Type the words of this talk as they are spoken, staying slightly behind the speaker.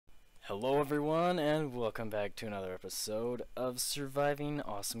Hello everyone, and welcome back to another episode of Surviving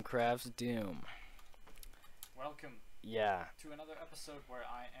AwesomeCraft's Doom. Welcome. Yeah. To another episode where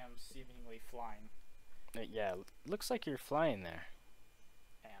I am seemingly flying. Yeah, looks like you're flying there.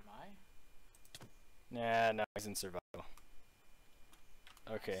 Am I? Nah, no, he's in survival.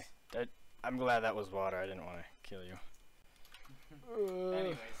 Okay. Nice. I'm glad that was water. I didn't want to kill you.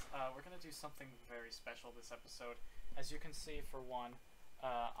 Anyways, we're going to do something very special this episode. As you can see, for one,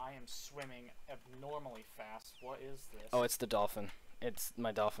 I am swimming abnormally fast. What is this? Oh, it's the dolphin. It's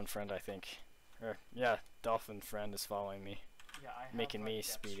my dolphin friend, I think. Yeah, dolphin friend is following me. Yeah, I have making me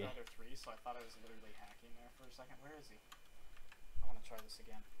speedy. Strider 3, so I thought I was literally hacking there for a second. Where is he? I want to try this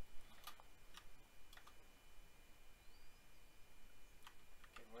again.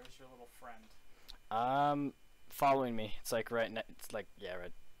 Okay, where's your little friend? Following me. It's like right next. It's like, yeah,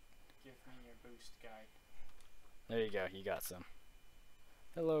 right. Give me your boost, guy. There you go. You got some.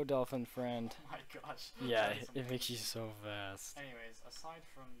 Hello, dolphin friend. Oh my gosh. Yeah, it makes you so fast. Anyways, aside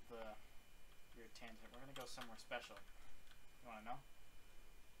from the weird tangent, we're gonna go somewhere special. You wanna know?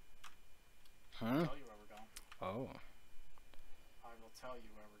 I'll tell you where we're going. Oh. I will tell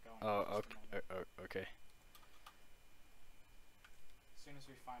you where we're going. Oh, okay. Okay. As soon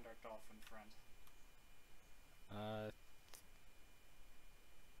as we find our dolphin friend. I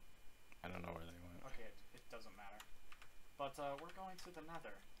don't know where they went. Okay, it doesn't matter. But we're going to the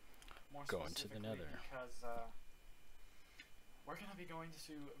Nether. More going to the Nether because we're going to be going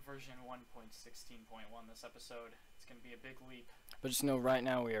to version 1.16.1 this episode. It's going to be a big leap. But just know right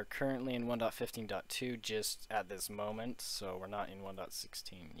now we are currently in 1.15.2 just at this moment, so we're not in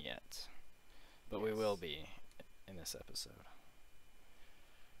 1.16 yet. But yes, we will be in this episode.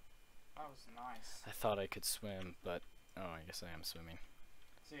 That was nice. I thought I could swim, but oh, I guess I am swimming.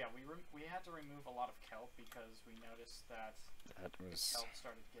 So yeah, we had to remove a lot of kelp because we noticed that the kelp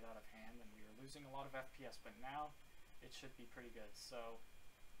started to get out of hand and we were losing a lot of FPS. But now it should be pretty good. So,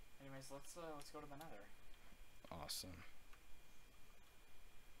 anyways, let's go to the Nether. Awesome.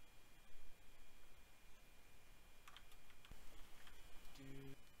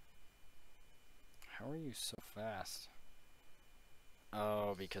 How are you so fast?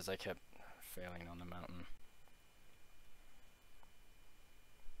 Oh, because I kept failing on the mountain.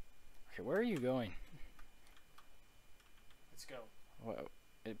 Okay, where are you going? Let's go. Well,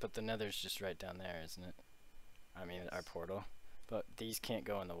 but the Nether's just right down there, isn't it? I mean, yes, our portal. But these can't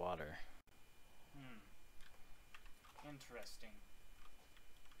go in the water. Interesting.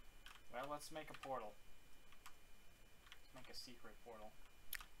 Well, let's make a portal. Let's make a secret portal.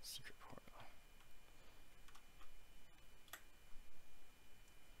 Secret portal.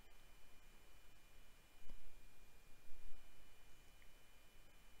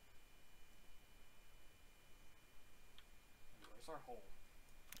 Where's our hole?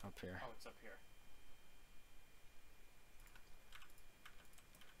 Up here. Oh, it's up here.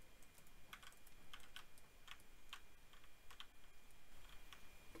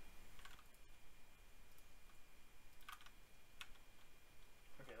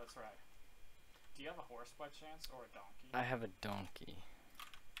 Okay, that's right. Do you have a horse by chance, or a donkey? I have a donkey.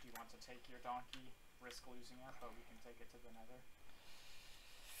 Do you want to take your donkey, risk losing it, but we can take it to the Nether?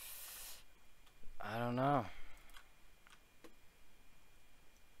 I don't know.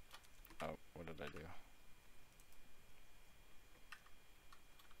 Oh, what did I do?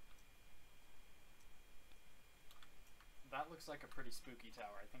 That looks like a pretty spooky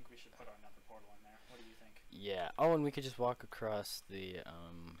tower. I think we should put our Nether portal in there. What do you think? Yeah. Oh, and we could just walk across the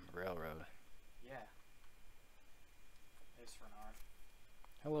railroad. Yeah. There's Fernard.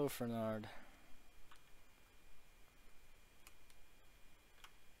 Hello, Fernard.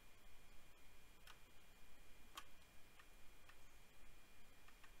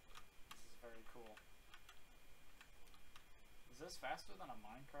 This is very cool. Is this faster than a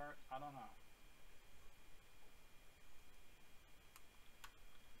minecart? I don't know.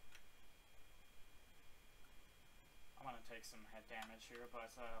 I'm gonna take some head damage here, but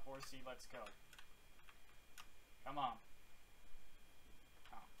horsey, let's go. Come on.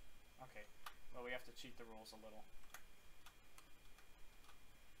 Oh, okay. Well, we have to cheat the rules a little.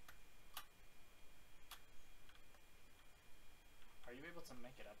 Are you able to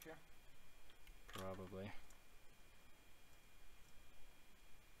make it up here? Probably.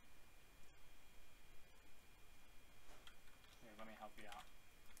 Here, let me help you out.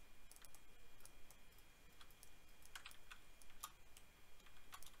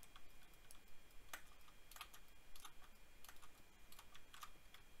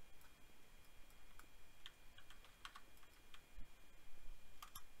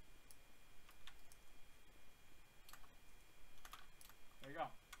 There you go.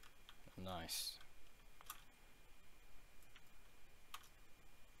 Nice.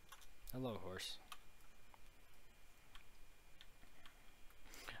 Hello, horse.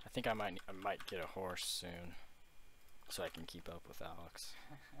 I think I might get a horse soon, so I can keep up with Alex.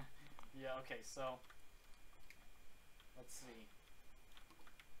 Yeah. Okay. So let's see.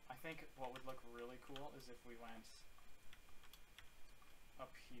 I think what would look really cool is if we went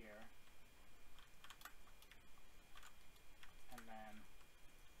up here, and then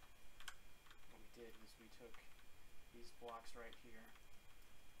what we did was we took these blocks right here.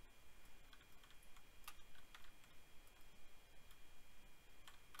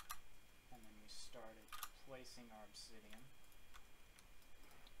 And then we started placing our obsidian.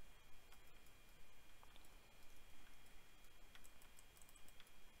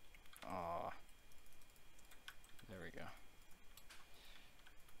 Aw. There we go.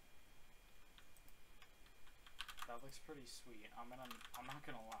 That looks pretty sweet. I'm not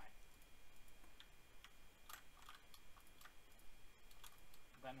gonna lie.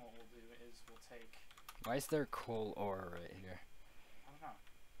 Then what we'll do is we'll take, Why is there coal ore right here? I don't know.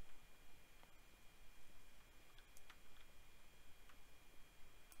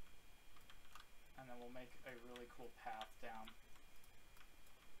 And then we'll make a really cool path down.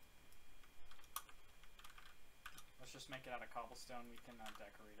 Let's just make it out of cobblestone. We can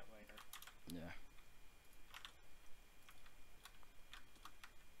decorate it later. Yeah.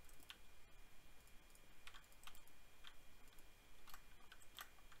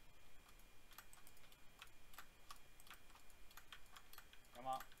 Come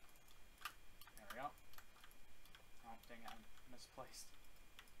on. There we go. Oh, dang it, I'm misplaced.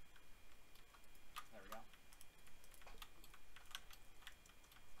 There we go.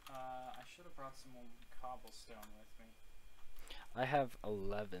 I should have brought some more cobblestone with me. I have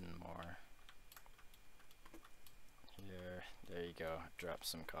 11 more. Here, there you go. Drop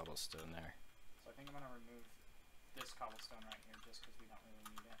some cobblestone there. So I think I'm gonna remove this cobblestone right here just because we don't really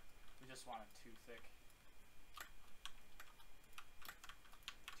need it. We just want it too thick.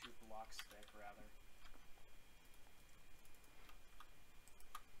 2 blocks thick, rather.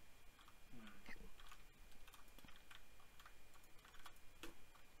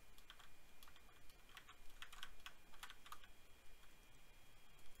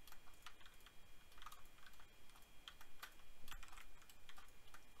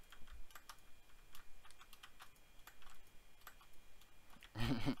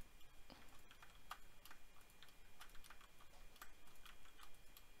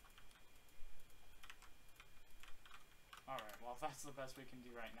 Alright, well, if that's the best we can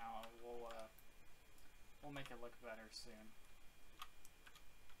do right now, we'll make it look better soon.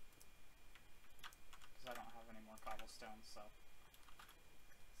 Because I don't have any more cobblestone, so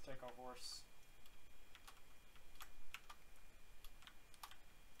let's take our horse.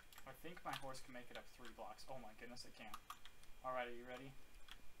 I think my horse can make it up 3 blocks. Oh my goodness, it can. Alright, are you ready?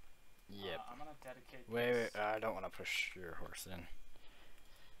 Yep. I'm gonna dedicate Wait, I don't want to push your horse in.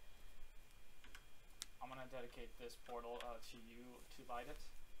 I'm gonna dedicate this portal to you to light it.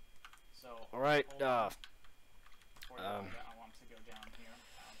 So Alright, before you light it, I want to go down here.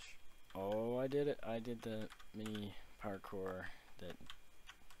 Ouch. Oh, I did it. I did the mini parkour that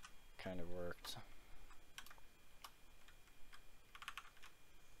kind of worked.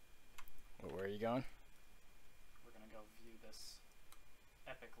 Where are you going? We're gonna go view this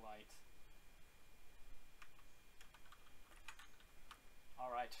epic light.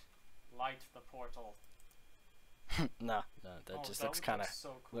 Alright, light the portal. No, that just that looks kind of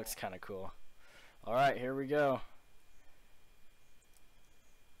so cool. looks kind of cool. All right, here we go.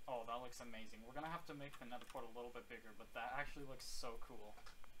 Oh, that looks amazing. We're gonna have to make the nether portal a little bit bigger, but that actually looks so cool.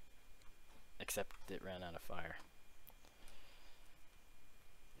 Except it ran out of fire.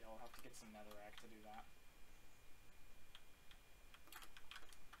 Yeah, we'll have to get some netherrack to do that.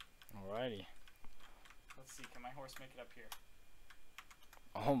 Alrighty. Let's see, can my horse make it up here?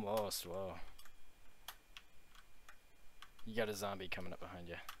 Almost. Whoa. You got a zombie coming up behind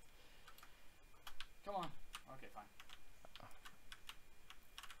you. Come on. Okay, fine.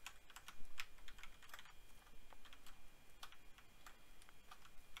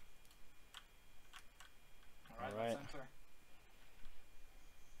 Alright, let's enter.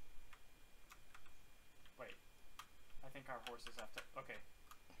 Wait. I think our horses have to... Okay.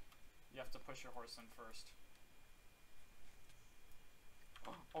 You have to push your horse in first.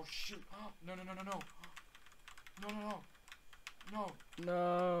 Oh, shoot! No, no, no, no, no! No, no, no! No!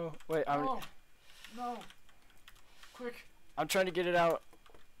 No. Wait, No! No! Quick! I'm trying to get it out.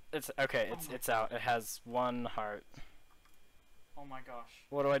 It's okay. It's out. It has 1 heart. Oh my gosh.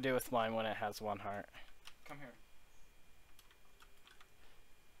 What do I do with mine when it has 1 heart? Come here.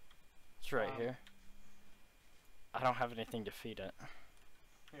 It's right here. I don't have anything to feed it.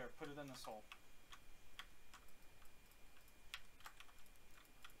 Here, put it in this hole.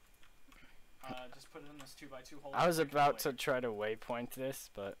 Just put it in this 2x2 hole. I was about to try to waypoint this,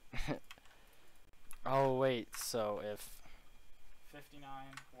 but... Oh, wait, so if... 59,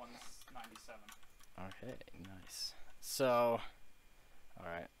 197. Okay, nice. So...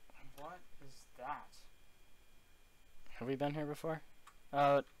 Alright. What is that? Have we been here before?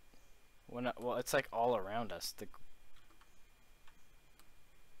 Well, it's like all around us.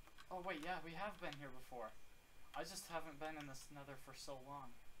 Oh wait, yeah, we have been here before. I just haven't been in this nether for so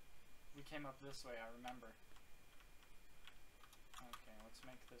long. We came up this way, I remember. Okay, let's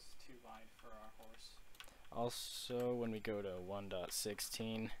make this too wide for our horse. Also, when we go to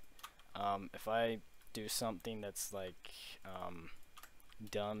 1.16, if I do something that's like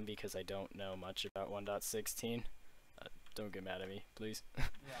dumb because I don't know much about 1.16, don't get mad at me, please.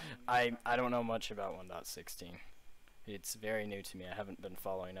 Yeah, I don't know much about 1.16. It's very new to me. I haven't been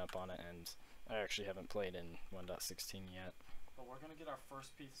following up on it, and I actually haven't played in 1.16 yet. But we're gonna get our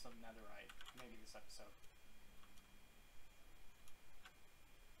first piece of netherite, maybe this episode.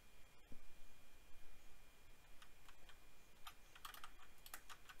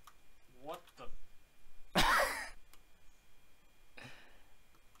 What the?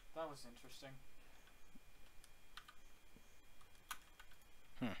 That was interesting.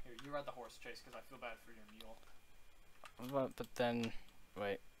 Here, you ride the horse, Chase, because I feel bad for your mule. But then,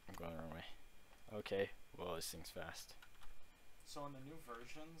 wait, I'm going the wrong way. Okay, well, this thing's fast. So in the new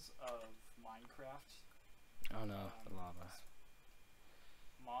versions of Minecraft, oh no, the lava.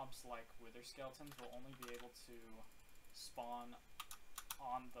 Mobs like wither skeletons will only be able to spawn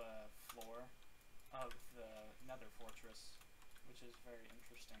on the floor of the nether fortress, which is very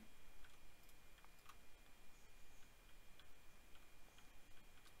interesting.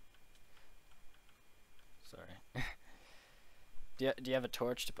 Sorry. Do you have a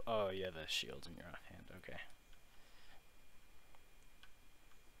torch to oh, yeah, the shield's in your offhand, okay.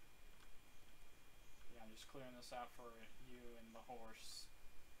 Yeah, I'm just clearing this out for you and the horse.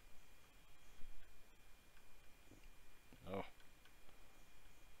 Oh.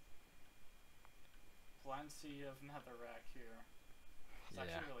 Plenty of netherrack here. It's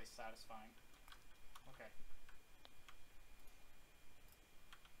actually really satisfying. Okay.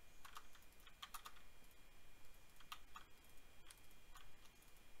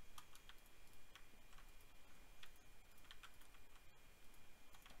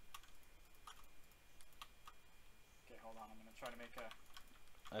 Okay, hold on. I'm gonna try to make a...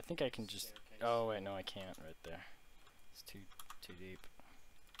 I think I can just... staircase. Oh, wait, no, I can't right there. It's too deep.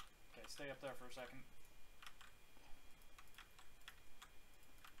 Okay, stay up there for a second.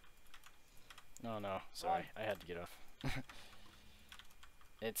 No, no, sorry. I had to get off.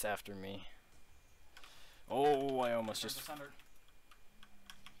 It's after me. Oh, I almost just... Come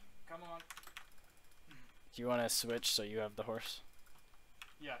on. Do you want to switch so you have the horse?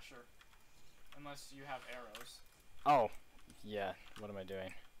 Yeah, sure. Unless you have arrows. Oh, yeah. What am I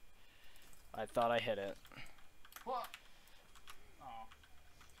doing? I thought I hit it. What? Oh.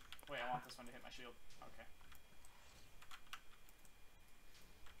 Wait, I want this one to hit my shield. Okay.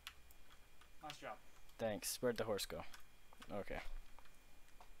 Nice job. Thanks. Where'd the horse go? Okay.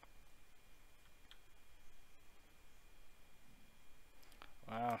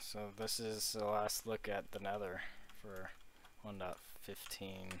 Wow, so this is the last look at the nether for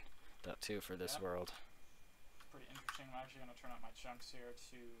 1.15.2 for this world. It's pretty interesting. I'm actually going to turn up my chunks here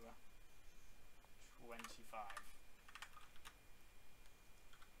to 25.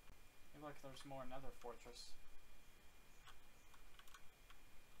 Hey, look, there's more nether fortress.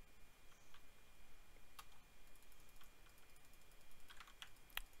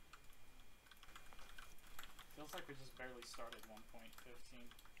 Feels like we just barely started 1.15.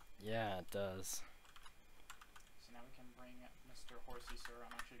 Yeah, it does. So now we can bring Mr. Horsey Sir.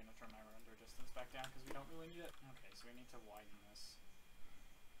 I'm actually going to turn my render distance back down because we don't really need it. Okay, so we need to widen this.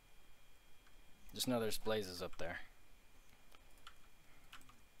 Just know there's blazes up there.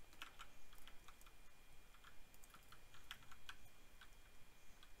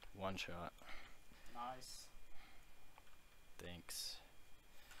 One shot. Nice. Thanks.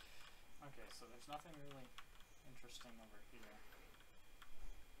 Okay, so there's nothing really interesting over here.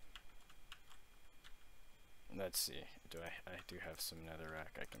 Let's see. I do have some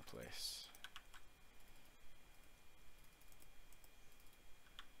netherrack I can place.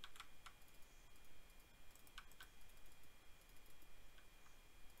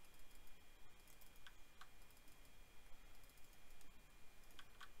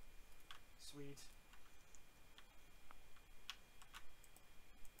 Sweet.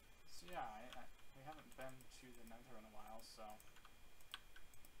 So yeah, been to the Nether in a while, so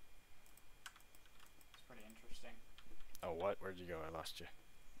it's pretty interesting. Oh, what? Where'd you go? I lost you.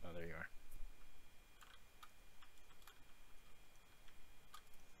 Oh, there you are.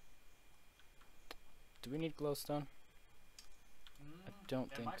 Do we need glowstone? I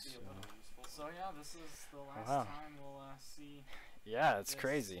don't think might so. be a little useful. So yeah, this is the last Wow. time we'll see. Yeah, it's this.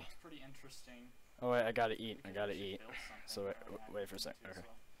 crazy. It's pretty interesting. Oh wait, I gotta eat. I We gotta should eat. build something. So wait, Oh, yeah, wait for a me sec. too, Okay. so.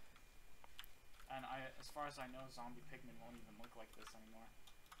 And as far as I know, zombie pigmen won't even look like this anymore.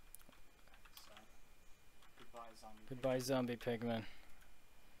 So, goodbye, zombie. Goodbye, zombie pigmen.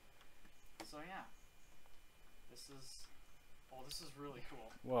 So yeah, this is. Oh, this is really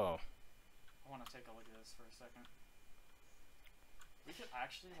cool. Whoa. I want to take a look at this for a second. We could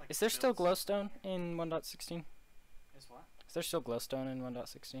actually like. Is there still build glowstone something in 1.16? Is what? Is there still glowstone in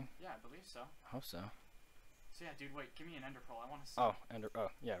 1.16? Yeah, I believe so. I hope so. So yeah, dude, wait, give me an ender pearl. I want to see. Oh,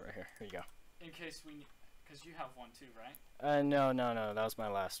 yeah, right here. Here you go. In case we, because you have one too, right? No, that was my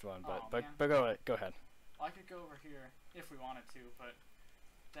last one. But Oh, but man. but go ahead. Well, I could go over here if we wanted to, but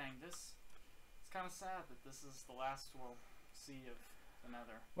dang, it's kind of sad that this is the last we'll see of the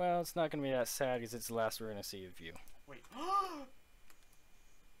Nether. Well, it's not gonna be that sad because it's the last we're gonna see of you. Wait. I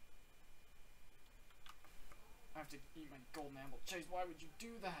have to eat my golden apple. Chase, why would you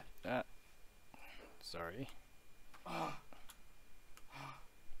do that? Sorry.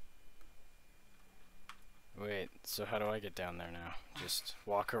 Wait, so how do I get down there now? Just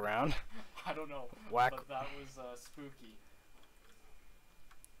walk around? I don't know. Whack. But that was spooky.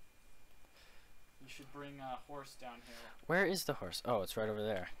 You should bring a horse down here. Where is the horse? Oh, it's right over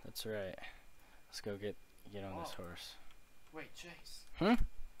there. That's right. Let's go get on this horse. Wait, Chase.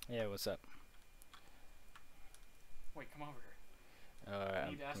 Yeah, what's up? Wait, come over here. Alright, I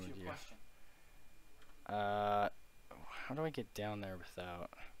need to ask you a question. How do I get down there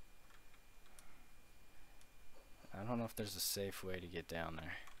without... I don't know if there's a safe way to get down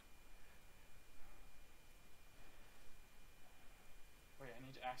there. Wait, I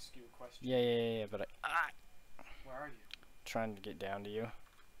need to ask you a question. Yeah, but Where are you? trying to get down to you. I'm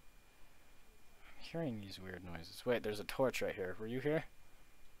hearing these weird noises. Wait, there's a torch right here. Were you here?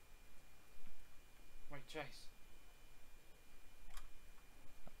 Wait, Chase.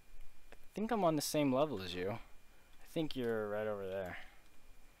 I think I'm on the same level as you. I think you're right over there.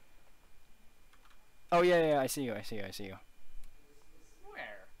 Oh yeah, I see you.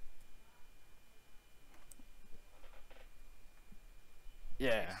 Where?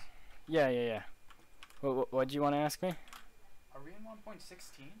 Yeah. What do you want to ask me? Are we in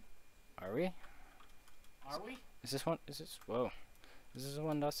 1.16? Are we? Are we? Whoa. Is this a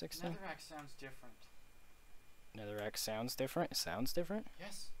 1.16? Netherrack sounds different. Netherrack sounds different? It sounds different?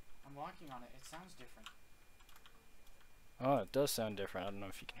 Yes, I'm walking on it. It sounds different. Oh, it does sound different. I don't know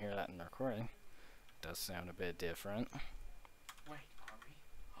if you can hear that in the recording. It does sound a bit different. Wait, are we?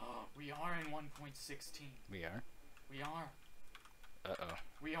 Oh, we are in 1.16. We are? We are. Uh-oh.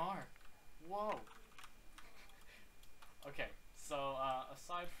 We are. Whoa. Okay, so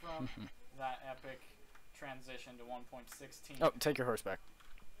aside from that epic transition to 1.16. Oh, take your horse back.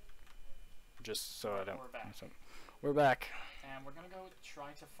 Just so I don't... We're back. We're back. And we're gonna go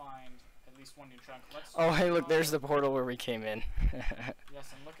try to find at least one new chunk. Let's Oh, hey, look, there's the portal where we came in.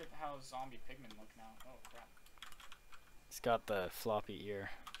 Yes, and look at how zombie pigmen look now. Oh, crap. He's got the floppy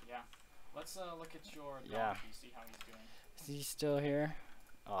ear. Yeah. Let's look at your donkey, Yeah. see how he's doing. Is he still here?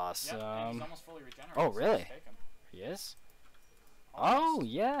 Awesome. Yep, and he's almost fully regenerated. Oh, so really? let's take him. He is? Almost. Oh,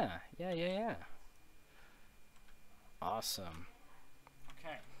 yeah. Yeah. Awesome.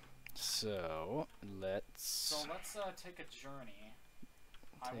 Okay. So, let's... So let's take a journey.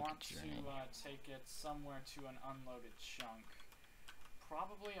 I want to take it somewhere to an unloaded chunk.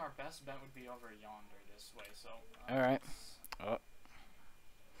 Probably our best bet would be over yonder this way, so... Alright.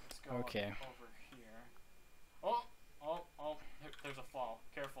 Let's go Okay. over here. Oh, there's a fall.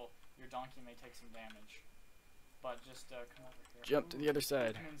 Careful, your donkey may take some damage. But just come over here. Jump to the other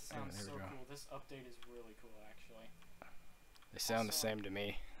side. Pikmin sounds there so we go. cool. This update is really cool, actually. They sound the Also, same to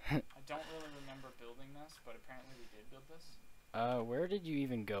me. I don't really remember building this, but apparently we did build this. Where did you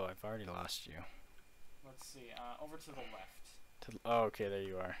even go? I've already lost you. Let's see, over to the left. Oh, okay, there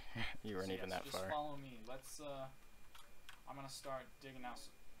you are. You weren't So even yes, that just far. follow me. Let's, I'm gonna start digging out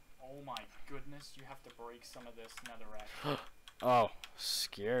oh my goodness, you have to break some of this netherrack. Oh,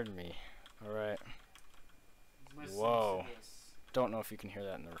 scared me. Alright. Listen Whoa. to this. Don't know if you can hear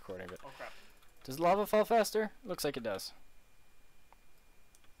that in the recording, but... Oh crap. Does lava fall faster? Looks like it does.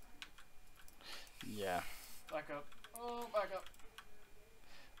 Yeah. Back up. Oh, back up.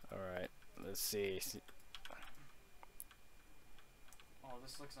 Alright. Let's see. Oh Oh,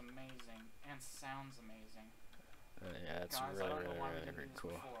 this looks amazing and sounds amazing. Yeah, it's Guys, really, I don't know why we really, didn't really do this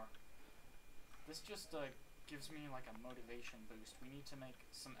cool. before. This just gives me like a motivation boost. We need to make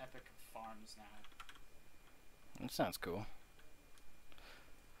some epic farms now. That sounds cool.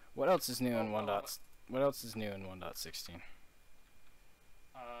 What else is new in 1. What else is new in 1.16?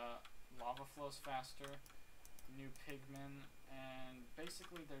 Lava flows faster, new pigmen, and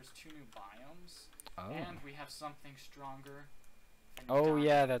basically there's 2 new biomes. Oh. And we have something stronger. Oh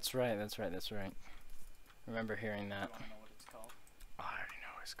yeah, that's right. Remember hearing that. I don't know what it's called. I already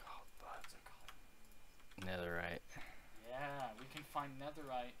know what it's called, but What's it called? netherite. Yeah, we can find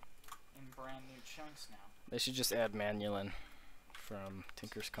netherite in brand new chunks now. They should just add manulin from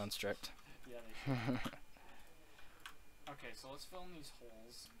Tinker's Construct. Yeah, they should. Okay, so let's fill in these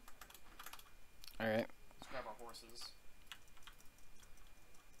holes. Alright. Let's grab our horses.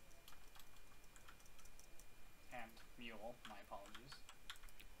 And mule, my apologies.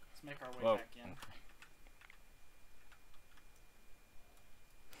 Let's make our way back in.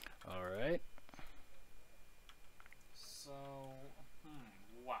 Alright. So,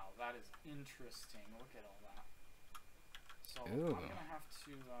 wow, that is interesting. Look at all that. So, Ooh. I'm gonna have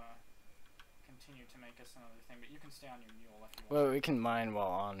to continue to make us another thing, but you can stay on your mule if you want. Well, we can mine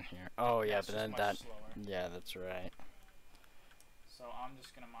while on here. Oh yeah, but then that. Slower. Yeah, that's right. So I'm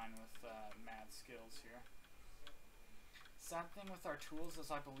just gonna mine with mad skills here. Sad thing with our tools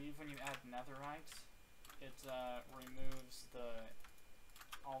is I believe when you add netherite, it removes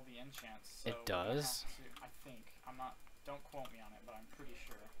all the enchants. So it does? I think. I'm not. Don't quote me on it, but I'm pretty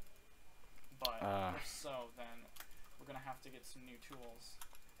sure. But if so, then we're gonna have to get some new tools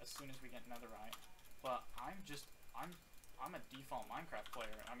as soon as we get netherite. But I'm a default Minecraft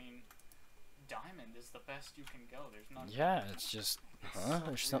player. I mean, diamond is the best you can go. There's nothing. Yeah, it's just, so there's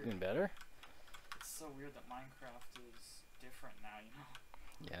weird. something better? It's so weird that Minecraft is different now, you know?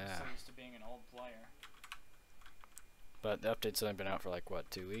 Yeah. I'm so used to being an old player. But the update's only been out for like, what,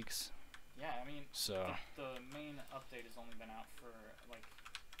 2 weeks? Yeah, I mean, so the main update has only been out for like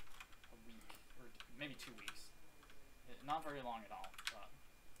a week, or maybe 2 weeks. Not very long at all, but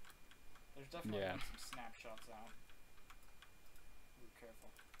there's definitely been some snapshots out. Be careful.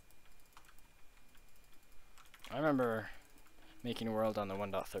 I remember making a world on the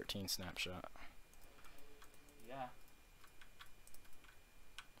 1.13 snapshot. Yeah.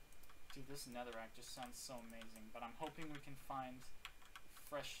 Dude, this netherrack just sounds so amazing, but I'm hoping we can find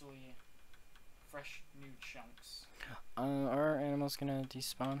fresh new chunks. Are animals gonna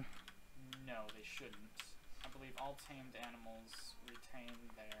despawn? No, they shouldn't. I believe all tamed animals retain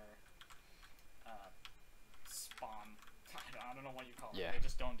their spawn. I don't know what you call it. They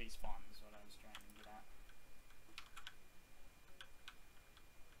just don't despawn is what I was trying to get at.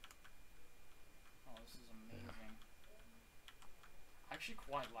 Oh, this is amazing. I actually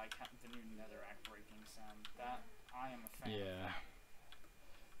quite like the new netherrack breaking sound. That I am a fan of.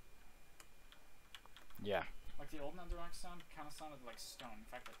 Yeah. Like the old netherrack sound kind of sounded like stone. In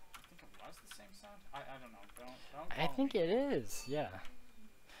fact, I think it was the same sound. I don't know. Don't I think it is. Yeah.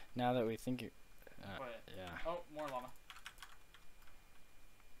 Now that we think it. Yeah. Oh, more lava.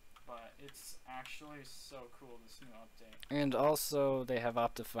 But it's actually so cool, this new update. And also, they have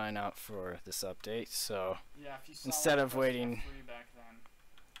Optifine out for this update, so yeah, if you saw instead of waiting. Back then,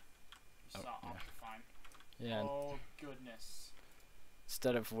 you saw Optifine. Yeah. Oh goodness.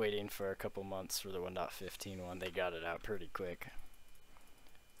 Instead of waiting for a couple months for the 1.15 one, they got it out pretty quick.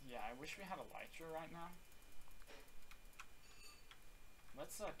 Yeah, I wish we had a Elytra right now.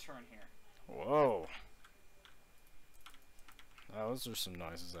 Let's turn here. Whoa. Those are some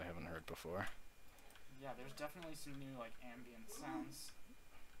noises I haven't heard before. Yeah, there's definitely some new like ambient sounds.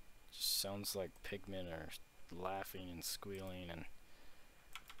 Just sounds like pigmen are laughing and squealing and.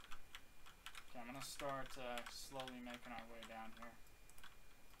 Okay, I'm gonna start slowly making our way down here.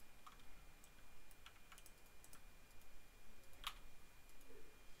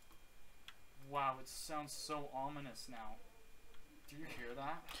 Wow, it sounds so ominous now. Do you hear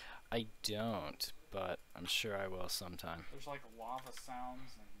that? I don't, but I'm sure I will sometime. There's like lava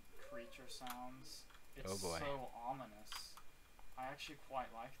sounds and creature sounds. It's oh boy. So ominous. I actually quite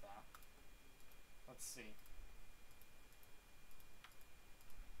like that. Let's see.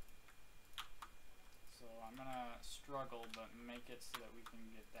 So I'm gonna struggle, but make it so that we can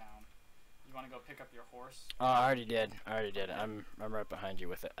get down. You wanna go pick up your horse? Oh, I already did. I'm right behind you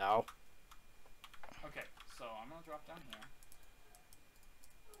with it. Ow. Okay, so I'm gonna drop down here.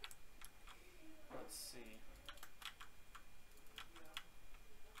 Let's see.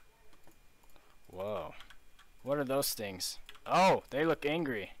 Whoa. What are those things? Oh, they look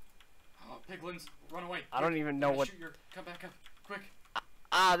angry. Oh, piglins, run away. I don't even know what. Come back up, quick.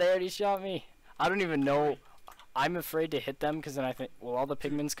 Ah, they already shot me. I don't even know. I'm afraid to hit them because then I think, will all the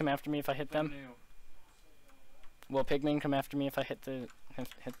pigments come after me if I hit them? Will pigmen come after me if I hit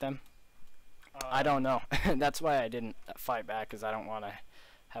them? I don't know. That's why I didn't fight back, because I don't want to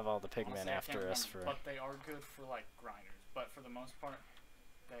have all the pigmen after us for. But they are good for like grinders. But for the most part,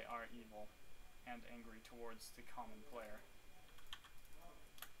 they are evil and angry towards the common player.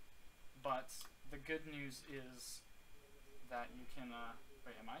 But the good news is that you can.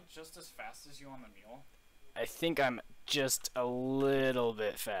 Wait, am I just as fast as you on the mule? I think I'm just a little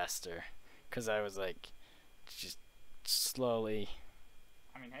bit faster, because I was like, just slowly.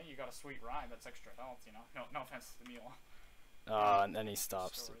 I mean, hey, you got a sweet ride. That's extra health, you know. No offense to the mule. And then he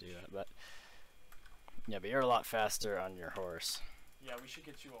stops to do that, but yeah, but you're a lot faster on your horse. Yeah, we should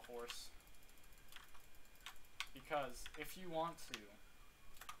get you a horse, because if you want to,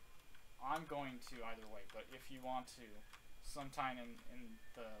 I'm going to either way. But if you want to, sometime in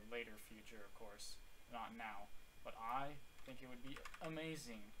the later future, of course, not now. But I think it would be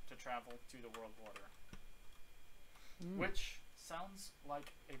amazing to travel to the world border, which sounds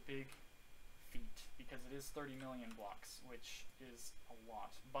like a big feat, because it is 30 million blocks, which is a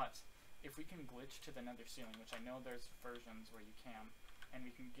lot. But if we can glitch to the nether ceiling, which I know there's versions where you can, and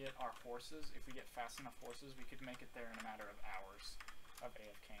we can get our horses, if we get fast enough horses, we could make it there in a matter of hours of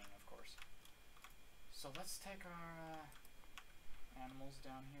AFKing, of course. So let's take our animals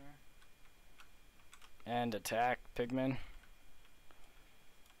down here. And attack pigmen.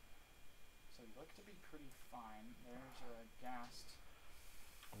 So you look to be pretty fine. There's a ghast.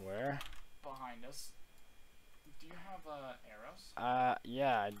 Where? Behind us. Do you have arrows?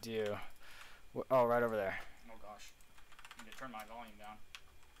 Yeah, I do. Oh, right over there. Oh gosh. I need to turn my volume down.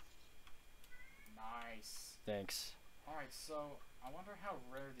 Nice. Thanks. Alright, so I wonder how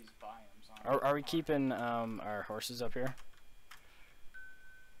rare these biomes are. Are we keeping our horses up here?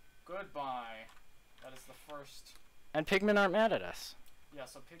 Goodbye. That is the first. And pigmen aren't mad at us. Yeah,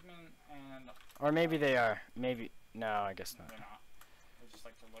 so pigmen and. Or maybe they are. Maybe. No, I guess not. They're not. They just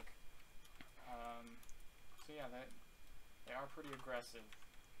like to look. So yeah, they are pretty aggressive.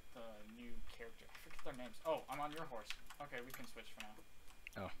 The new character. I forget their names. Oh, I'm on your horse. Okay, we can switch for now.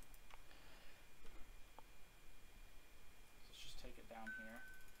 Oh. Let's just take it down here.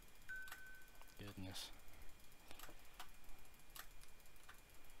 Goodness.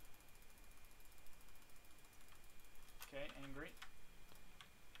 Okay, angry.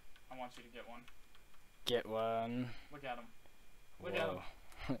 I want you to get one. Get one. Look at him. Look at him.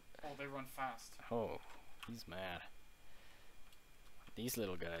 Oh, they run fast. Oh, he's mad. These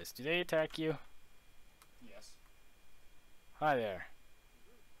little guys, do they attack you? Yes. Hi there.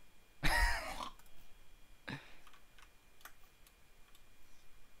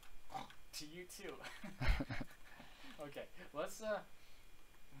 To you too. Okay, let's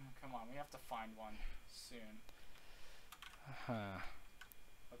come on, we have to find one soon.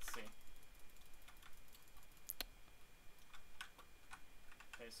 Let's see.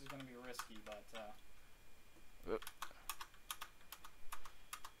 Okay, this is gonna be risky, but okay,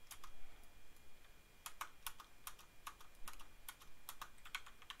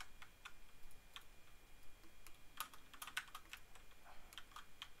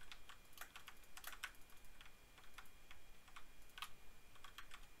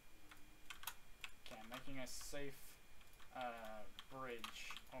 I'm making a safe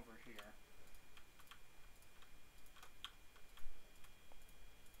bridge over here.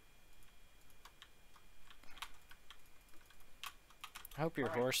 I hope your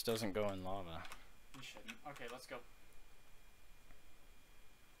horse doesn't go in lava. You shouldn't. Okay, let's go.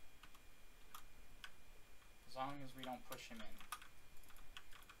 As long as we don't push him in.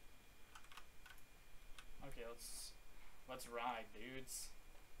 Okay, let's ride, dudes.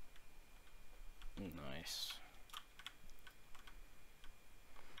 Nice.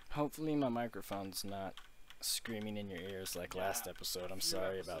 Hopefully my microphone's not screaming in your ears like last episode. I'm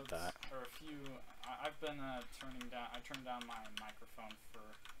sorry about that. Or a few. I've been turning down. I turned down my microphone for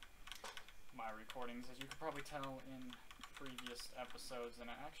my recordings, as you could probably tell in previous episodes, and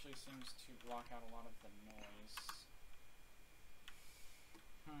it actually seems to block out a lot of the noise.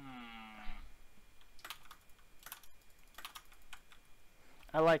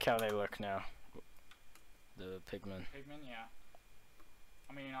 I like how they look now. The pigmen. Pigmen, yeah.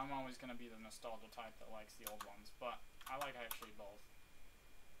 I mean, I'm always going to be the nostalgia type that likes the old ones, but I like actually both.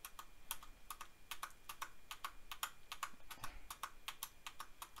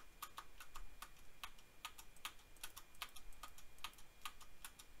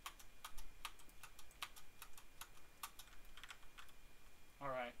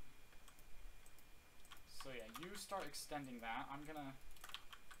 Alright. So yeah, you start extending that. I'm gonna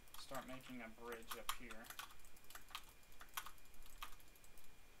start making a bridge up here.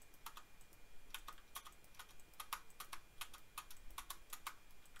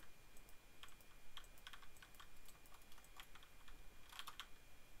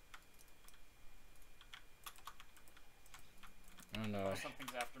 Oh no. Oh,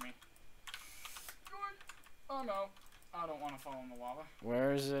 something's after me. Oh no. I don't want to fall in the lava.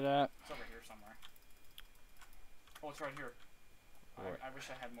 Where is it at? It's over here somewhere. Oh, it's right here. I wish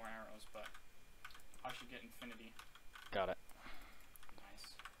I had more arrows, but I should get infinity. Got it.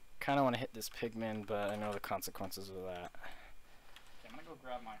 Nice. Kind of want to hit this pigman, but I know the consequences of that. Okay, I'm gonna go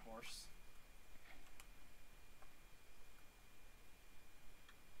grab my horse.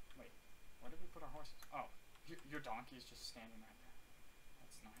 Wait, where did we put our horses? Oh, your donkey is just standing right there.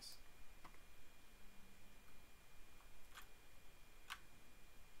 That's nice.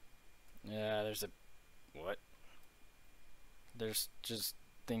 Yeah, there's a... What? There's just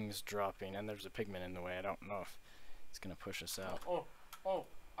things dropping, and there's a pigman in the way. I don't know if it's gonna push us out. Oh!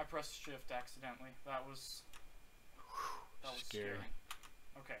 I pressed shift accidentally. That was scary.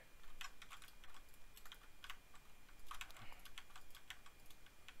 Okay.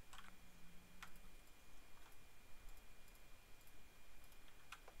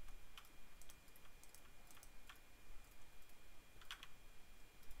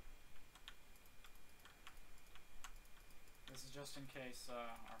 This is just in case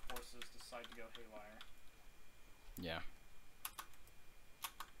our forces decide to go haywire. Yeah.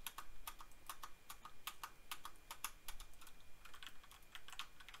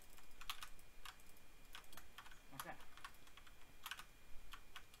 Okay.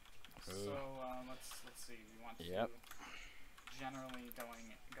 Ooh. So let's see. We want to generally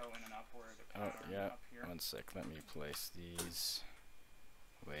go in an upward pattern up here. 1 sec. Let me place these.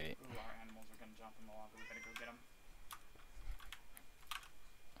 Wait. Ooh, our animals are gonna jump in the lava. We better go get them.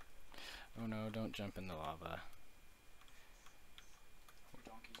 Oh no! Don't jump in the lava. Your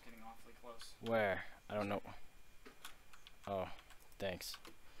donkey's getting awfully close. Where? I don't know. Oh, thanks.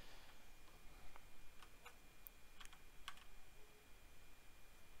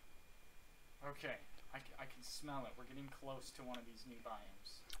 Okay, I can smell it. We're getting close to one of these new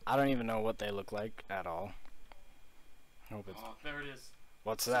biomes. I don't even know what they look like at all. Hope it's... Oh, there it is.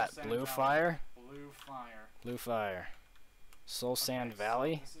 What's that? Blue fire? Blue fire. Blue fire. Soul Sand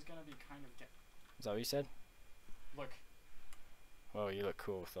Valley? So this is gonna be kind of... Is that what you said? Look. Whoa, you look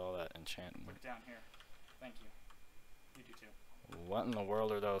cool with all that enchantment. Look down here. Thank you. You do too. What in the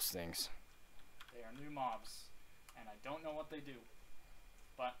world are those things? They are new mobs, and I don't know what they do.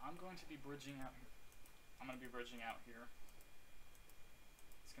 But I'm going to be bridging out here. I'm going to be bridging out here.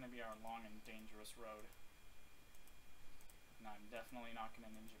 It's going to be our long and dangerous road. And I'm definitely not going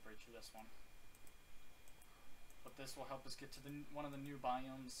to ninja bridge this one. But this will help us get to one of the new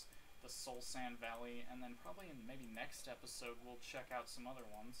biomes, the Soul Sand Valley, and then probably in maybe next episode we'll check out some other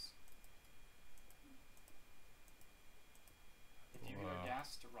ones. If you hear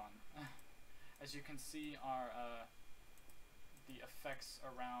gas to run. As you can see, our the effects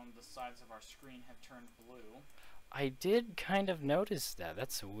around the sides of our screen have turned blue. I did kind of notice that.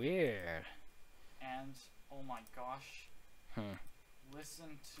 That's weird. And oh my gosh.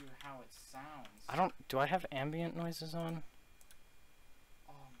 Listen to how it sounds. Do I have ambient noises on?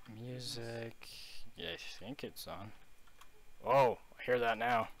 Oh my Music. goodness. Yeah, I think it's on. Oh, I hear that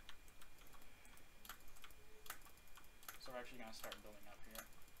now. So we're actually gonna start building up here.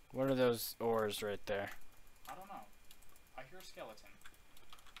 What are those ores right there? I don't know. I hear a skeleton.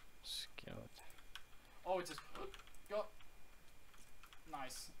 Skeleton. Oh, it's just go.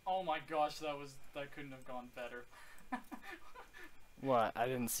 Nice. Oh my gosh, that couldn't have gone better. What? I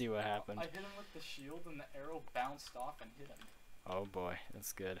didn't see what happened. I hit him with the shield and the arrow bounced off and hit him. Oh boy,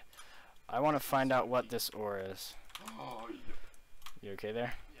 that's good. I want to find out what this ore is. Oh, You okay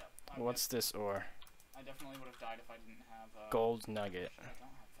there? yeah. What's this ore? I definitely would have died if I didn't have Gold nugget. I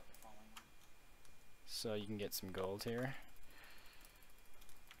don't have feather falling. So you can get some gold here.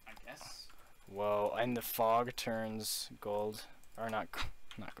 I guess. Whoa, and the fog turns gold, or not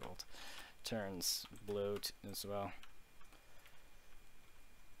gold, turns blue as well.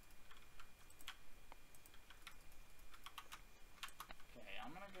 Okay,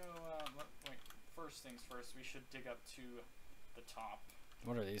 I'm gonna go, wait, first things first, we should dig up to the top.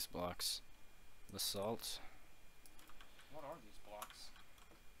 What are these blocks? Basalt? What are these blocks?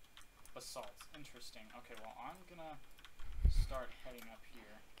 Basalt, interesting. Okay, well I'm gonna start heading up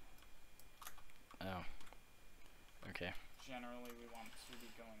here. Oh. Okay. Generally we want to be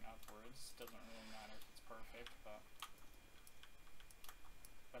going upwards. Doesn't really matter if it's perfect, but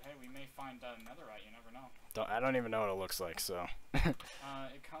But hey, we may find netherite. You never know. I don't even know what it looks like. So.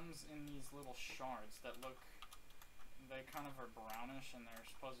 It comes in these little shards that look. They kind of are brownish, and they're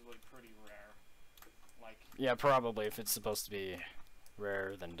supposedly pretty rare. Like. Yeah, probably if it's supposed to be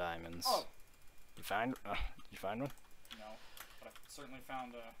rarer than diamonds. Oh. You find one? No, but I certainly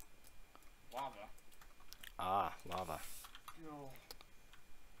found lava. Ah, lava.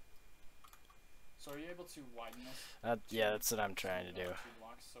 So are you able to widen this? Yeah, that's what I'm trying to do. 2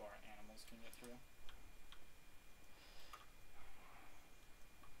 blocks so our animals can get through.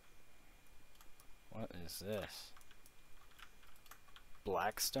 What is this?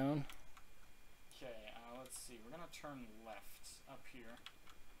 Blackstone? Okay, let's see. We're gonna turn left up here.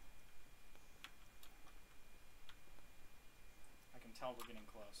 I can tell we're getting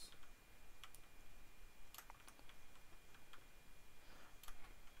close.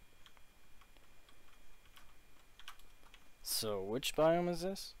 So, which biome is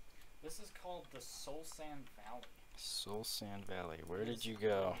this? This is called the Soul Sand Valley. Soul Sand Valley. Where did you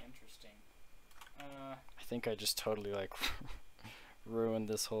go? Really interesting. I think I just totally like ruined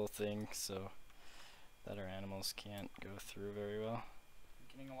this whole thing so that our animals can't go through very well. I'm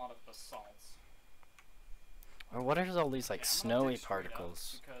getting a lot of basalts. Or what are all these like snowy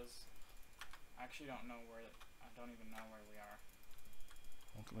particles? Because I actually don't know where. I don't even know where we are.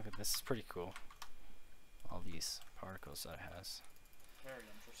 Look at this. This is pretty cool. All these particles that it has. Very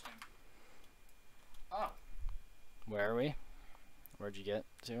interesting. Oh. Where are we? Where'd you get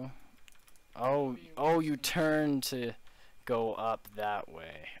to? Oh, you turned to go up that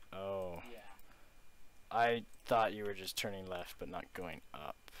way. Oh. Yeah. I thought you were just turning left but not going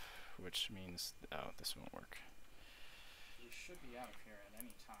up, which means, oh, this won't work. You should be out of here at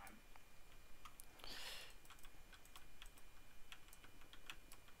any time.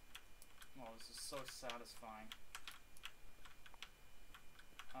 Oh, this is so satisfying.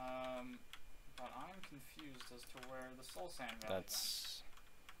 But I'm confused as to where the Soul Sand Valley That's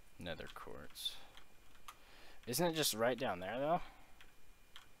nether quartz. Isn't it just right down there though?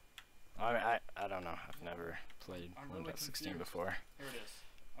 I don't know. I've never played 1.16 before. Here it is.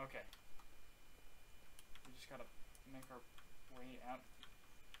 Okay. We just gotta make our way out.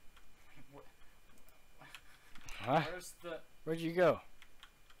 Huh? Where's the? Where'd you go?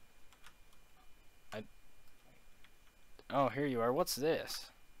 Oh, here you are. What's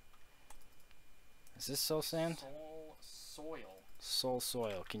this? Is this soul sand? Soul soil. Soul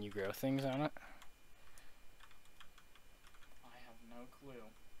soil. Can you grow things on it? I have no clue.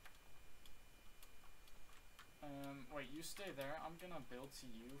 Wait, you stay there. I'm gonna build to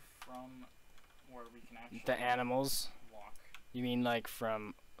you from where we can actually the animals walk. You mean like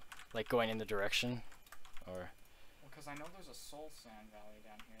from like going in the direction? Or well, because I know there's a Soul Sand Valley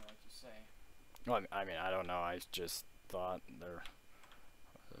down here, like you say. Well, I mean, I don't know. I just thought there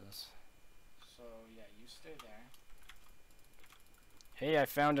was. So yeah, you stay there. Hey, I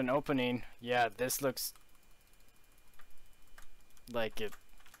found an opening. Yeah, this looks like it.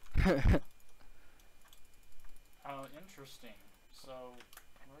 Oh, interesting. So,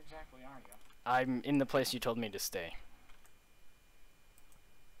 where exactly are you? I'm in the place you told me to stay.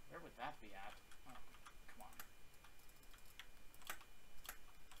 Where would that be at? Oh, come on.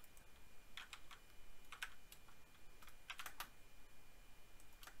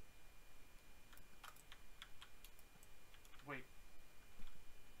 Wait.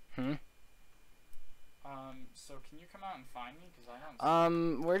 So can you come out and find me? Because I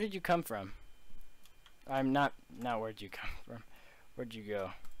don't. Where did you come from? I'm not. Where'd you come from? Where'd you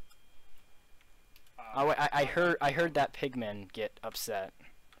go? Oh, wait, I heard that pigman get upset.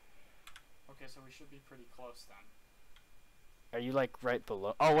 Okay, so we should be pretty close then. Are you like right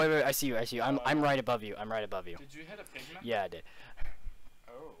below? Oh, wait, I see you. I'm right above you. I'm right above you. Did you hit a pigman? Yeah, I did.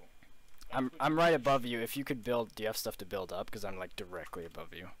 Oh. I'm right above you. If you could build, do you have stuff to build up? Because I'm like directly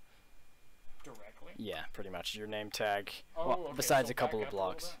above you. Directly? Yeah, pretty much. Your name tag. Oh, well, okay, besides so a couple back of up a little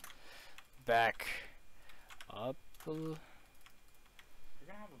blocks. bit? Back up. You're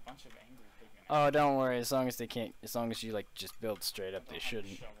gonna have a bunch of angry pigmen. Oh, don't worry. As long as they can't, as long as you like just build straight up, they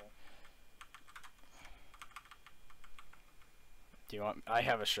shouldn't. Do you want? I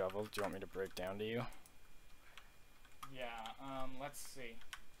have a shovel. Do you want me to break down to you? Yeah. Let's see.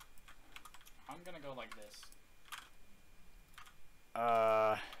 I'm gonna go like this.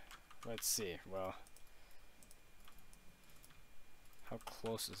 Let's see. Well, how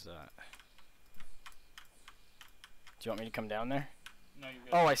close is that? Do you want me to come down there? No, you're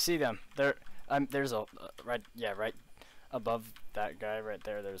good. Oh, I see them. There's a right. Yeah, right above that guy right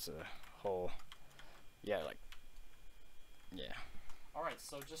there. There's a hole. Yeah, like. Yeah. Alright,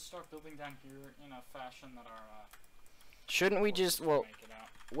 so just start building down here in a fashion that our Shouldn't we just, well, make it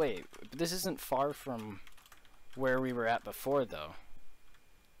out. wait, this isn't far from where we were at before, though.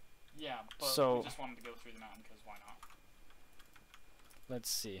 Yeah, but So, we just wanted to go through the mountain because why not? Let's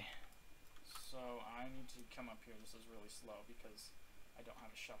see. So I need to come up here. This is really slow because I don't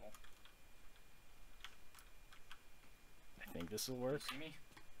have a shovel. I think this will work. You see me?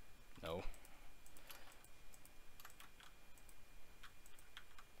 No.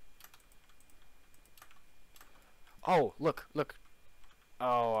 Oh, look, look.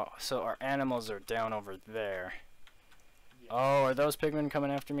 Oh, so our animals are down over there. Yes. Oh, are those pigmen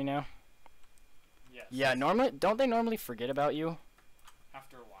coming after me now? Yes. Yeah, normally, don't they normally forget about you?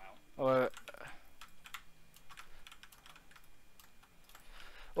 After a while.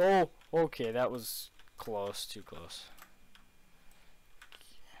 Oh, okay, that was close, too close.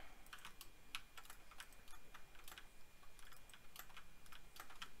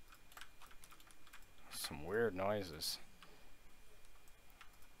 Some weird noises.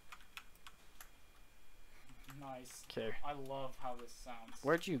 Nice. Okay. I love how this sounds.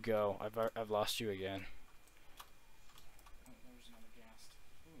 Where'd you go? I've lost you again. Oh, there's another ghast.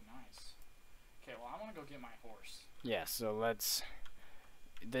 Ooh, nice. Okay, well, I want to go get my horse. Yeah, so let's...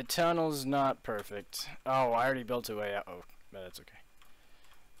 The tunnel's not perfect. Oh, I already built a way out. Oh, but that's okay.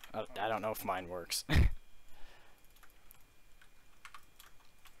 I don't know if mine works. Kind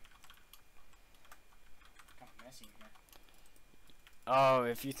of messy in here. Oh,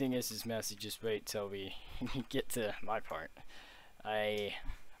 if you think this is messy, just wait till we get to my part. I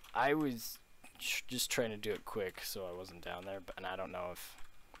was just trying to do it quick, so I wasn't down there, and I don't know if...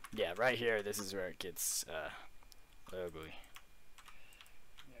 Yeah, right here, this is where it gets ugly.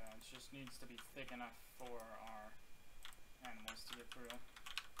 Yeah, it just needs to be thick enough for our animals to get through.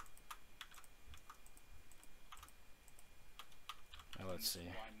 Now, let's see.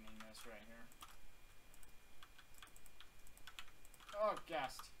 Widening this right here. Oh,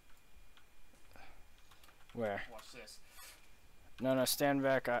 ghast. Where? Watch this. No, no, stand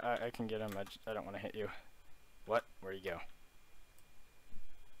back. I can get him. I don't want to hit you. What? Where'd he go?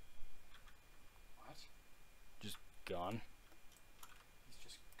 What? Just gone? He's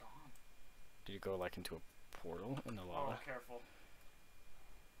just gone. Did he go like into a portal in the lava? Oh, careful.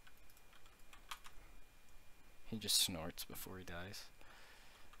 He just snorts before he dies.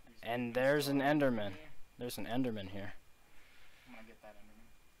 He's And there's an still Enderman. here. There's an Enderman here. I'm gonna get that Enderman.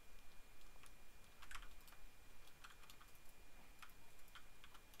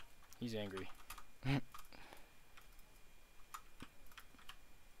 He's angry.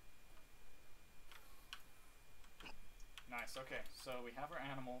 Nice, okay, so we have our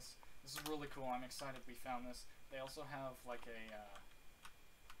animals. This is really cool, I'm excited we found this. They also have like a,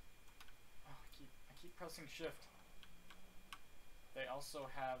 oh, I keep pressing shift. They also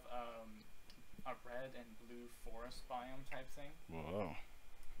have, a red and blue forest biome type thing. Whoa. Oh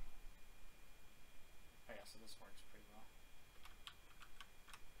yeah, so this works pretty well.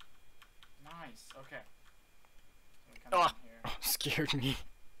 Nice, okay. So we come Oh, down here. scared me.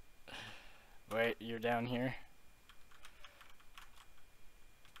 Wait, you're down here?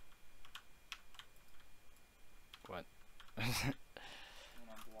 What? I'm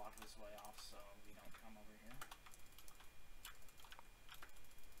gonna block this way off so we don't come over here.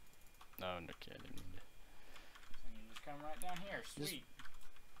 No, no kidding. And you just come right down here, sweet.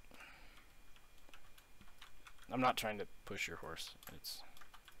 I'm not trying to push your horse. It's...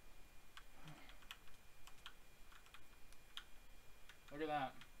 Look at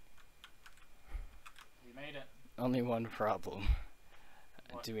that. We made it. Only one problem.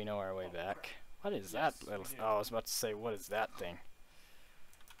 What? Do we know our way Oh, back? crap. What is Yes, that little... we do. Oh, I was about to say, what is that thing?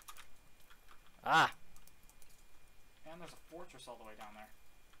 Ah! And there's a fortress all the way down there.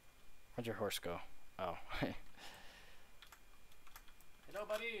 Where'd your horse go? Oh. Hello,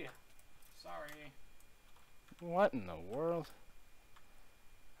 buddy. Sorry. What in the world?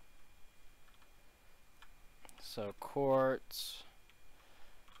 So, quartz...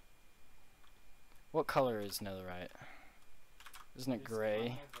 What color is netherite? Isn't it It's gray? kind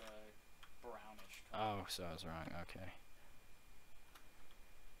of a brownish color. Oh, so I was wrong. Okay.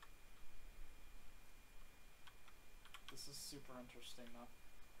 This is super interesting, though.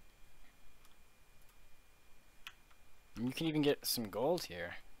 And you can even get some gold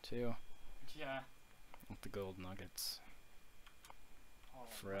here, too. Yeah. With the gold nuggets. Oh,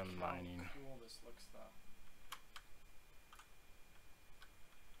 From look how mining. cool this looks, though.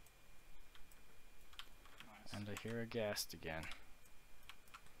 Nice. And I hear a ghast again.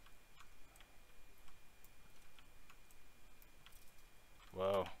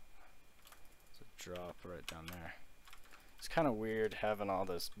 Whoa. There's a drop right down there. It's kind of weird having all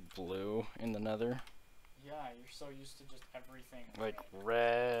this blue in the nether. Yeah, you're so used to just everything. Like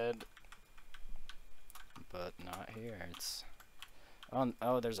red, but not here. It's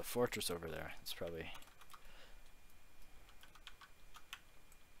oh, there's a fortress over there. It's probably.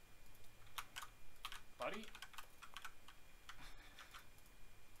 Buddy?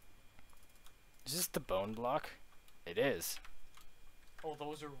 Is this the bone block? It is. Oh,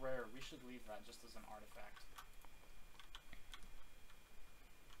 those are rare. We should leave that just as an artifact.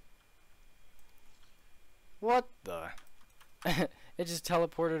 What the? It just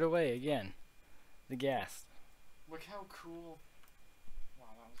teleported away again. The gas. Look how cool. Wow,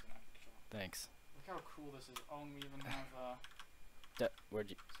 that was an epic shot. Thanks. Look how cool this is. Oh, and we even have Where'd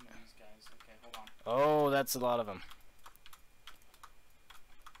you? some of these guys. Okay, hold on. Oh, that's a lot of them.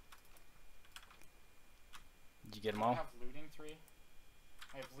 Did you get them I all? have looting 3.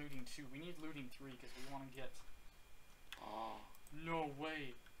 I have looting 2. We need looting 3 because we want to get. Oh, no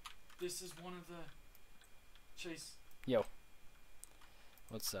way. This is one of the. Chase. Yo.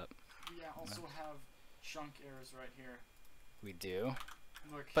 What's up? We also have chunk errors right here. We do.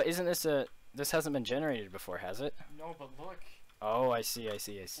 Look. But isn't this this hasn't been generated before, has it? No, but look. Oh, I see.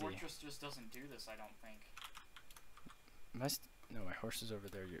 Fortress just doesn't do this, I don't think. No, my horse is over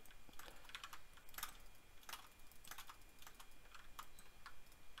there.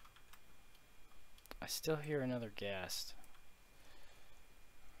 I still hear another ghast.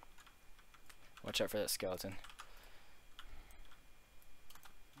 Watch out for that skeleton.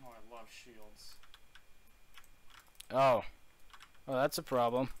 Oh, I love shields. Oh. Oh, that's a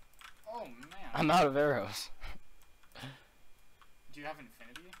problem. Oh, man. I'm out of arrows. Do you have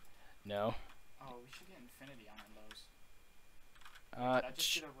infinity? No. Oh, we should get infinity on our bows. Did I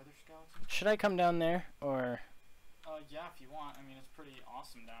just get a wither skeleton? Should I come down there, or? Yeah, if you want. I mean, it's pretty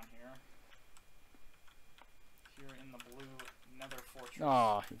awesome down here. Here in the blue nether fortress.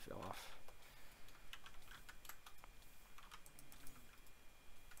 Oh, he fell off.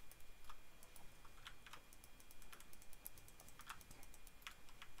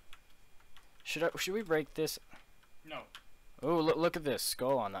 Should we break this? No. Oh, look at this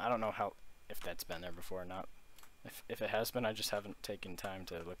skull on that. I don't know if that's been there before or not. If it has been, I just haven't taken time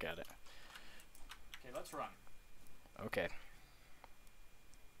to look at it. Okay, let's run. Okay.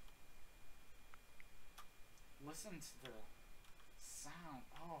 Listen to the sound.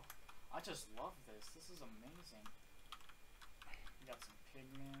 Oh, I just love this. This is amazing. We got some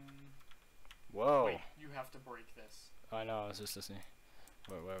pigmen. Whoa. Wait, you have to break this. I know, I was just listening.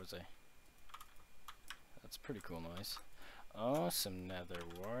 Where was I? That's pretty cool noise. Oh, some nether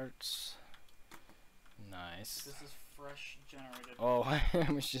warts. Nice. This is fresh generated. Oh,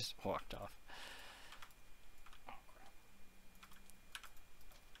 I was just walked off. Oh, crap.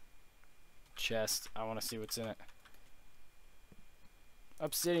 Chest. I want to see what's in it.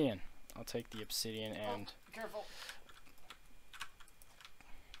 Obsidian. I'll take the obsidian and... Oh, be careful.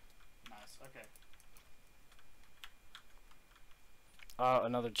 Nice, okay. Oh,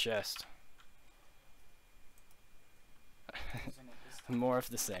 another chest. What's in it this time? More of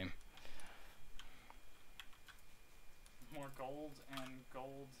the same. More gold and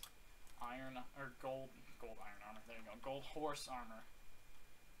gold iron, or gold iron armor. There you go. Gold horse armor.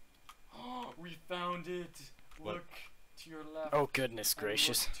 Oh, we found it. What? Look to your left. Oh, goodness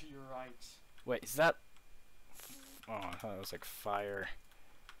gracious. Look to your right. Wait, is that... Oh, I thought it was like fire.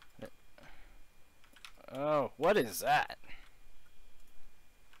 Oh, what is that?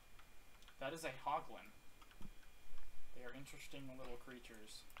 That is a hoglin. They are interesting little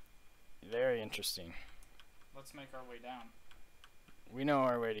creatures. Very interesting. Let's make our way down. We know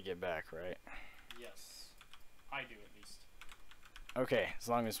our way to get back, right? Yes. I do, at least. Okay, as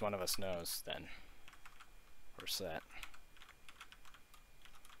long as one of us knows, then we're set.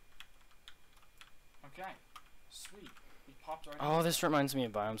 Okay. Sweet. We popped right Oh, in. this reminds me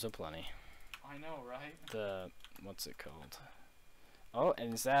of Biomes of Plenty. I know, right? What's it called? Oh,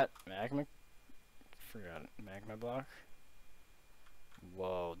 and is that magma? Forgot it. Magma block.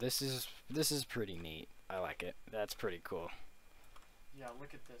 Whoa, this is pretty neat. I like it. That's pretty cool. Yeah,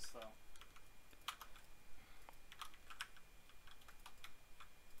 look at this, though.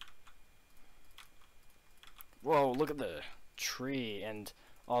 Whoa, look at the tree and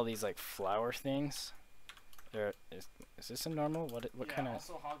all these like flower things. Is this a normal? What Yeah, kind of?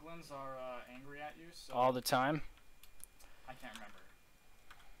 also hoglins are angry at you, so... All the time? I can't remember.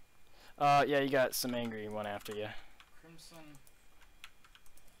 Yeah, you got some angry one after you. Crimson...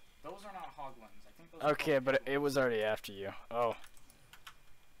 Those are not hoglins. I think those are Okay, called but it piglins. was already after you. Oh.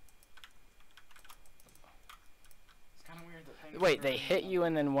 It's kind of weird that things Wait, are they in hit the- you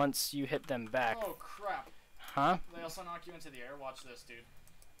and then once you hit them back. Oh, crap. Huh? They also knock you into the air. Watch this, dude.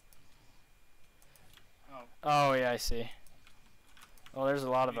 Oh. Oh yeah, I see. Oh, there's a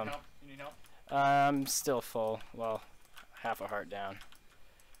lot of them. Help? You need help? I'm still full. Well, half a heart down.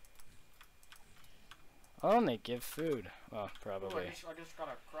 Oh, and they give food. Well, probably. Ooh, I just got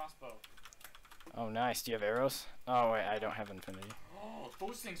a crossbow. Oh, nice. Do you have arrows? Oh, wait, I don't have infinity. Oh,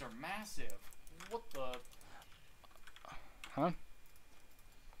 those things are massive. What the? Huh?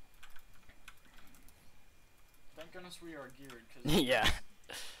 Thank goodness we are geared, because Yeah.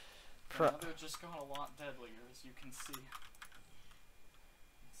 another just got a lot deadlier, as you can see.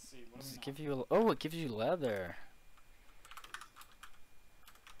 Let's see, what Does do it we give you? Oh, it gives you leather.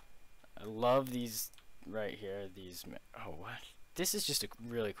 I love these right here. These. Oh, what? This is just a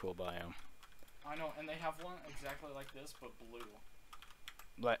really cool biome. I know, and they have one exactly like this, but blue.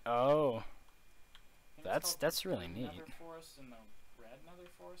 Like, oh, I think it's that's called really the neat. Nether forest and the red nether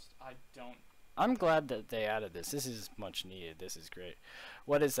forest. I don't. I'm glad that they added this. This is much needed. This is great.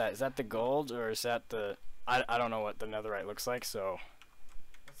 What is that? Is that the gold or is that the? I don't know what the netherite looks like. So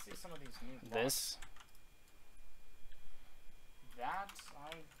Let's see some of these new blocks. this. That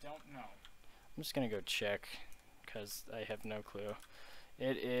I don't know. I'm just gonna go check, cause I have no clue.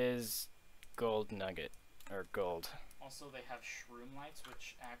 It is gold nugget or gold. Also, they have shroom lights,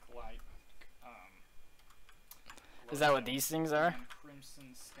 which act like. Is that what glowstone. these things are? And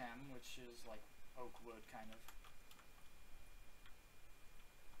crimson stem, which is like oak wood, kind of.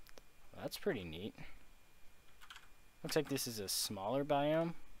 That's pretty neat. Looks like this is a smaller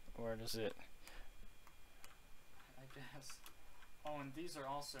biome, or does it? I guess. Oh, and these are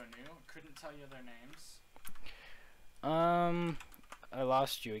also new. Couldn't tell you their names. I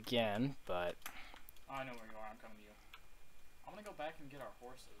lost you again, but Oh, I know where you are. I'm coming to you. I'm gonna go back and get our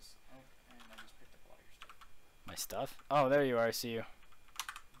horses. Oh, and I just picked up a lot of your stuff. my stuff. Oh, there you are. I see you.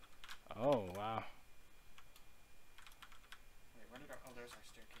 Oh, wow. Wait, where did our? Oh, there's our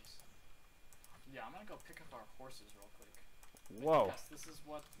staircase. Yeah, I'm gonna go pick up our horses real quick. But Whoa. yes, this is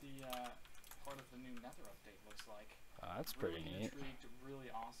what the part of the new Nether update looks like. Oh, that's pretty Really neat. intrigued, really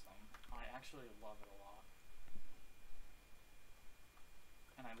awesome. I actually love it a lot.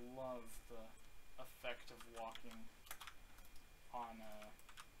 And I love the effect of walking on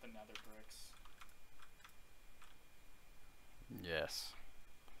the nether bricks. Yes.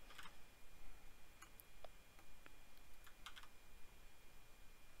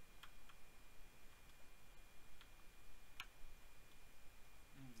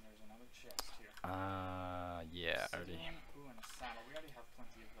 There's another chest here. Yeah, already. Ooh, and a saddle. We already have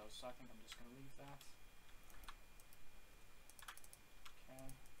plenty of those, so I think I'm just gonna leave that.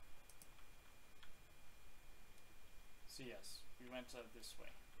 Okay. So yes, we went this way.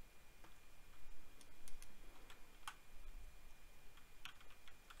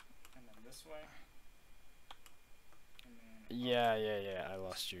 And then this way. And then Yeah. I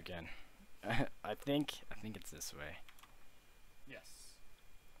lost you again. I think it's this way. yes.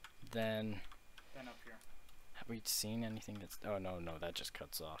 Then Then up here. have we seen anything that's? Oh no, that just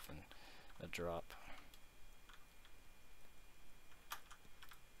cuts off and a drop.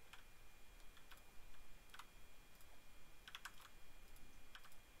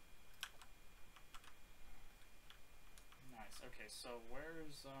 Nice. Okay, so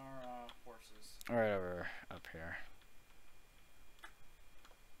where's our horses? Right over up here.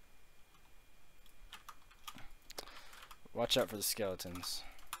 Watch out for the skeletons.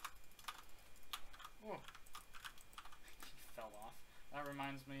 Oh, he fell off. That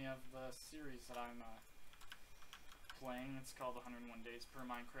reminds me of the series that I'm playing. It's called 101 Days per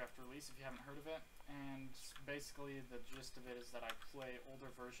Minecraft Release, if you haven't heard of it. And basically the gist of it is that I play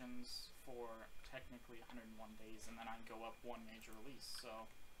older versions for technically 101 days, and then I go up one major release. So,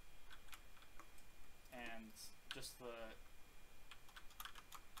 and just the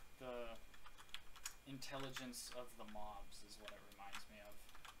intelligence of the mobs is what it reminds me of.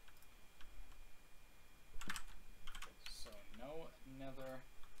 So no nether,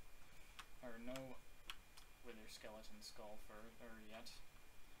 or no wither skeleton skull further yet,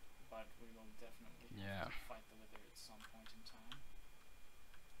 but we will definitely have to fight the wither at some point in time.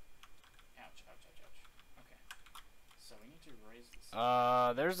 Ouch, ouch, ouch, ouch. Okay. So we need to raise this.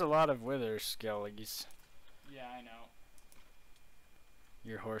 There's a lot of wither skellies. Yeah, I know.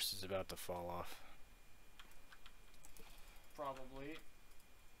 Your horse is about to fall off. Probably.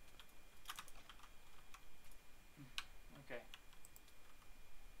 Okay.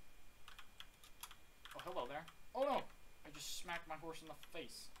 Oh, hello there. Oh no! I just smacked my horse in the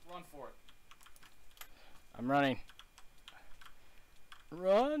face. Run for it. I'm running.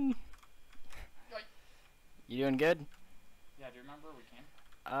 Run! Yoink. You doing good? Yeah, do you remember we came?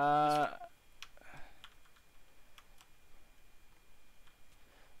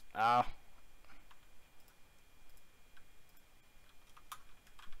 Ow.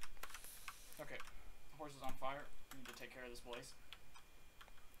 take care of this, boys.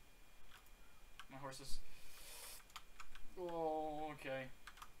 My horse is... Oh, okay.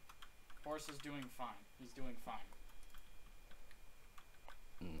 Horse is doing fine. He's doing fine.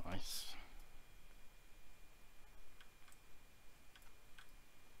 Nice.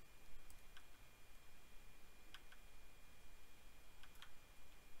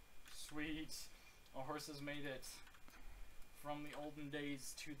 Sweet. Our horse has made it from the olden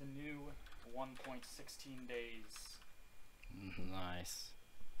days to the new 1.16 days. Nice.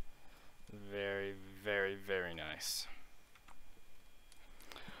 Very, very, very nice.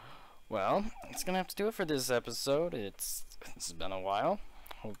 Well, it's gonna have to do it for this episode. It's been a while.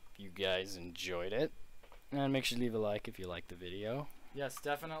 Hope you guys enjoyed it. And make sure to leave a like if you liked the video. Yes,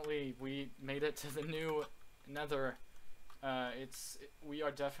 definitely. We made it to the new Nether. We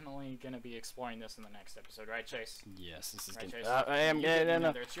are definitely gonna be exploring this in the next episode, right, Chase? Yes, this is right, gonna. Chase? I am getting. No,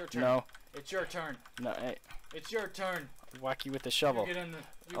 it's your turn. no, it's your turn. no. Hey, It's your turn. whack you with the shovel. You get in the,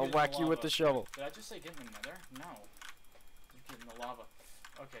 you I'll get in whack the you with lava. the shovel. Did I just say get in the Nether? No. You get in the lava.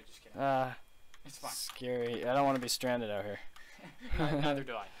 Okay, just kidding. It's fine. Scary. I don't want to be stranded out here. Neither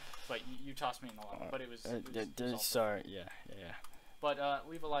do I. But you tossed me in the lava. But it was. Sorry. Yeah. But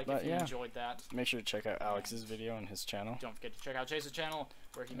leave a like if you enjoyed that. Make sure to check out Alex's video on his channel. Don't forget to check out Chase's channel,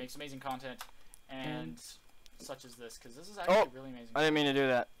 where he makes amazing content, and such as this, because this is actually really amazing. I didn't mean to do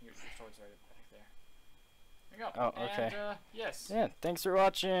that. Your sword's right back there. There you go. Oh, okay. And, yes. Yeah, thanks for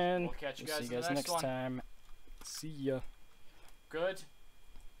watching. We'll catch you guys, See you guys in the next one. time. See ya. Good.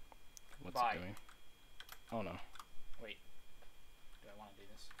 What's Bye. it doing? Oh no. Wait. Do I want to do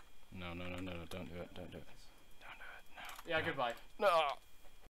this? No, don't do it. Don't do it. Don't do it. No. Yeah, goodbye. No.